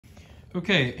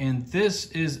Okay, and this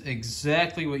is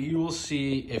exactly what you will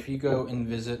see if you go and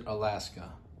visit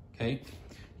Alaska, okay?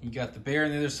 You got the bear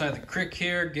on the other side of the creek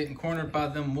here, getting cornered by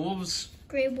them wolves.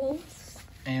 Gray wolves.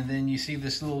 And then you see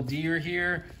this little deer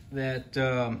here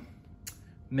that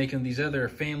making these other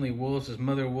family wolves, this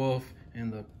mother wolf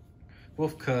and the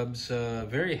wolf cubs,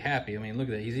 very happy. I mean, look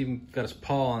at that. He's even got his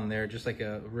paw on there, just like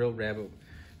a real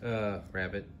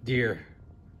deer.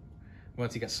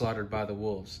 Once he got slaughtered by the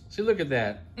wolves. See, look at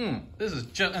that. This is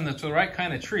just, and it's the right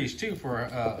kind of trees too for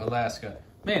Alaska.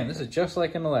 Man, this is just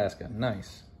like in Alaska.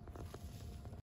 Nice.